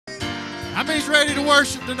How many's ready to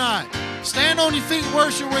worship tonight? Stand on your feet and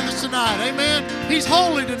worship with us tonight. Amen. He's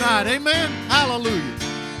holy tonight. Amen. Hallelujah.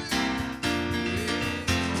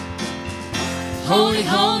 Holy,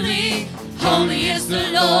 holy, holy is the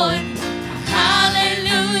Lord.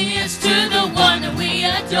 Hallelujah to the one that we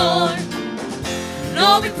adore.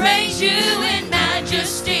 Lord, we praise you in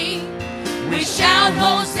majesty. We shout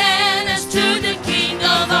hosannas to the King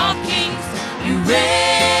of all kings. You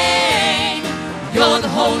reign, you're the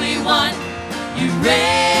Holy One. You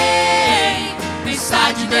reign,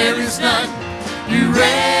 beside you there is none. You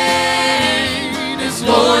reign as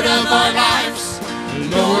Lord of our lives.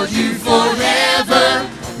 Lord, you forever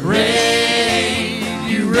reign.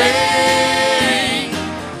 You reign,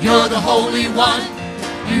 you're the Holy One.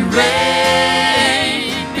 You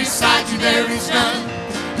reign, beside you there is none.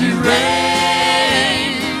 You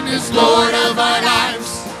reign as Lord of our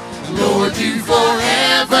lives. Lord, you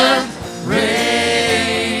forever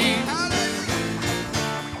reign.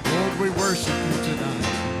 Lord, we worship you tonight.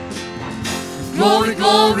 Glory,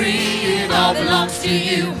 glory, it all belongs to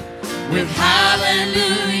you. With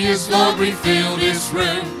hallelujahs, Lord, we fill this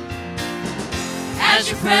room. As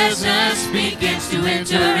your presence begins to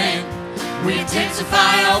enter in, we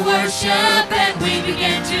intensify our worship and we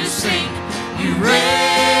begin to sing. You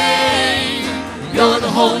reign, you're the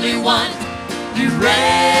Holy One. You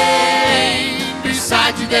reign,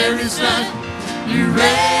 beside you there is none. You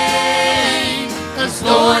reign as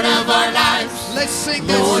Lord of our lives. Let's sing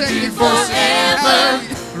that Lord, second you verse.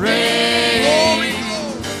 forever reign.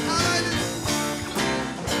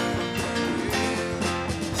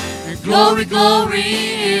 Glory, glory,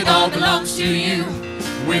 it all belongs to you.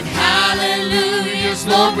 With hallelujahs,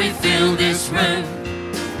 Lord, we fill this room.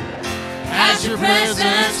 As your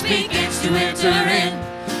presence begins to enter in,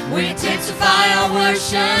 we intensify our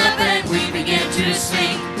worship and we begin to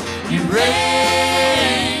sing. You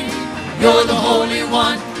reign, you're the Holy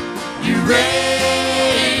One. You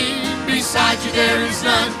reign, beside you there is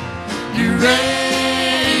none. You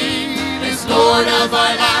reign as Lord of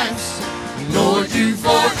our lives. Lord, you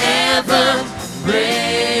forever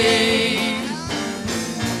reign.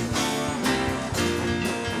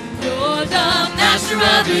 You're the master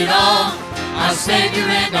of it all, our Savior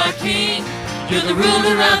and our King. You're the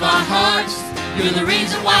ruler of our hearts. You're the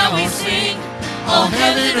reason why we sing. All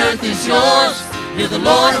heaven and earth is yours. You're the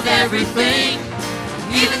Lord of everything.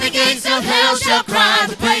 Even the gates of hell shall cry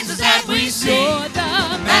the praises that we sing. You're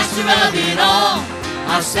the master of it all,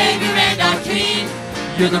 our Savior and our King.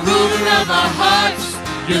 You're the ruler of our hearts.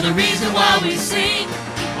 You're the reason why we sing.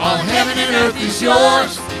 All heaven and earth is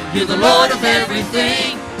yours. You're the Lord of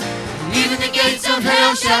everything. Even the gates of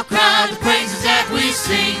hell shall cry the praises that we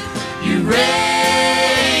sing. You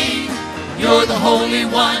reign, you're the Holy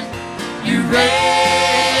One. You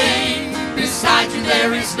reign, beside you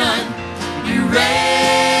there is none. You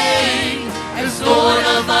reign as Lord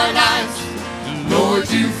of our lives.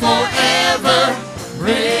 Lord, you forever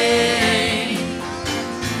reign.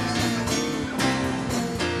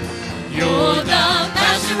 You're the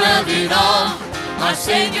master of it all, our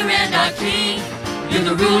Savior and our King. You're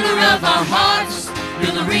the ruler of our hearts.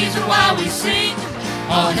 You're the reason why we sing.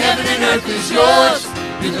 All heaven and earth is yours.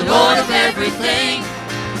 You're the Lord of everything.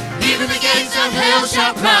 Even the gates of hell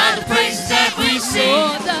shall cry the praises that we sing.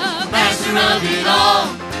 You're the master of it all,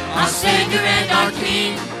 our Savior and our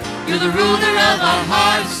King. You're the ruler of our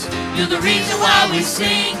hearts. You're the reason why we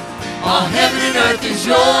sing. All heaven and earth is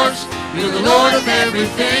yours. You're the Lord of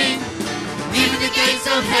everything. Even the gates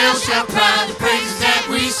of hell shall cry the praises that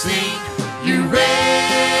we sing. You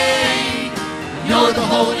reign, you're the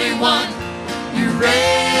Holy One. You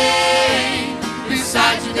reign,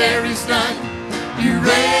 beside you there is none. You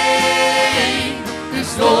reign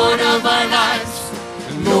as Lord of our lives.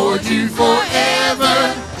 Lord, you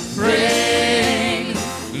forever reign.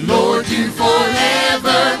 Lord, you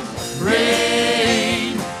forever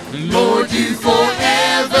reign. Lord, you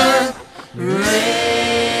forever reign.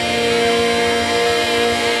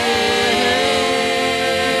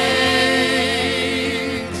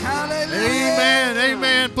 Amen.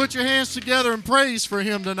 Amen. Put your hands together and praise for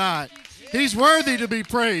him tonight. He's worthy to be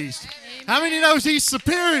praised. How many knows he's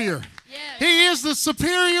superior? He is the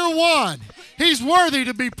superior one. He's worthy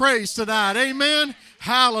to be praised tonight. Amen.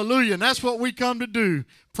 Hallelujah. And that's what we come to do.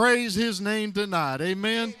 Praise his name tonight.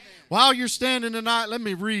 Amen. While you're standing tonight, let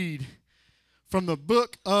me read from the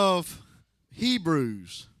book of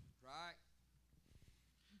Hebrews.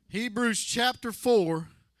 Hebrews chapter 4,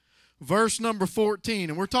 verse number 14.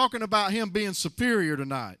 And we're talking about him being superior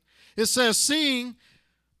tonight. It says, Seeing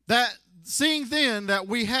then that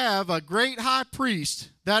we have a great high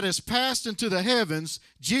priest that is passed into the heavens,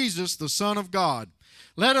 Jesus, the Son of God.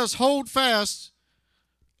 let us hold fast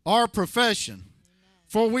our profession.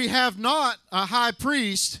 For we have not a high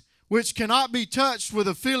priest which cannot be touched with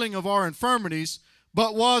the feeling of our infirmities,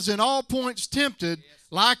 but was in all points tempted,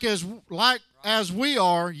 like as we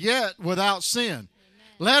are, yet without sin. Amen.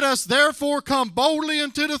 Let us therefore come boldly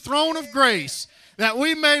into the throne of grace, that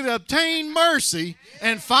we may obtain mercy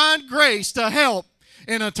and find grace to help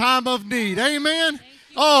in a time of need. Amen.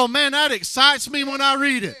 Oh man, that excites me when I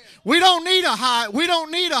read it. We don't need a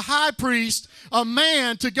high priest, a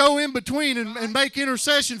man, to go in between and make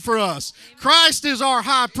intercession for us. Christ is our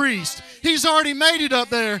high priest. He's already made it up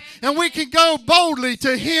there, and we can go boldly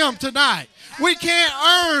to him tonight. We can't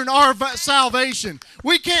earn our salvation.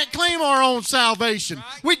 We can't claim our own salvation.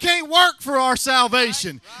 We can't work for our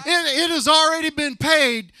salvation. It has already been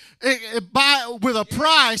paid with a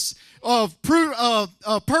price of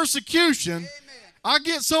persecution. I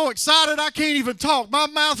get so excited I can't even talk. My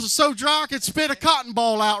mouth is so dry I could spit a cotton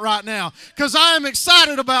ball out right now because I am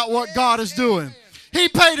excited about what God is doing. He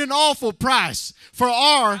paid an awful price for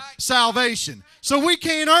our salvation, so we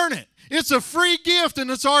can't earn it. It's a free gift,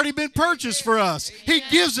 and it's already been purchased for us. He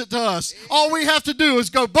gives it to us. All we have to do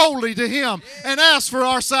is go boldly to him and ask for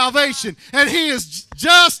our salvation, and he is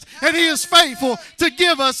just and he is faithful to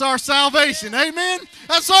give us our salvation. Amen?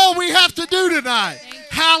 That's all we have to do tonight.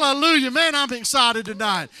 Hallelujah. Man, I'm excited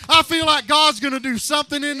tonight. I feel like God's going to do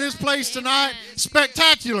something in this place tonight.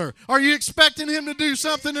 Spectacular. Are you expecting him to do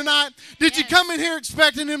something tonight? Did you come in here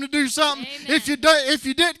expecting him to do something? If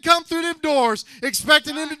you didn't come through them doors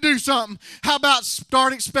expecting him to do something, how about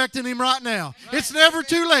start expecting him right now? It's never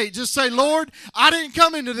too late. Just say, Lord, I didn't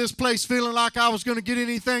come into this place feeling like I was going to get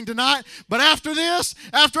anything tonight, but after this,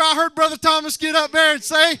 after I heard Brother Thomas get up there and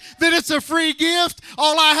say that it's a free gift,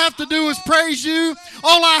 all I have to do is praise you.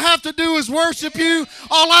 All I have to do is worship you.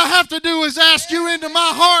 All I have to do is ask you into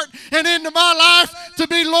my heart and into my life to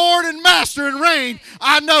be Lord and Master and reign.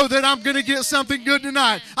 I know that I'm going to get something good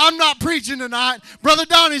tonight. I'm not preaching tonight. Brother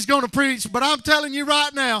Donnie's going to preach, but I'm telling you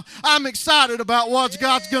right now, I'm excited about what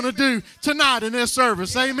God's going to do tonight in this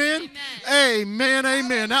service. Amen? Amen,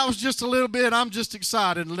 amen. That was just a little bit. I'm just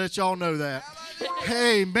excited to let y'all know that.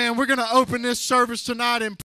 Hey, man, we're going to open this service tonight in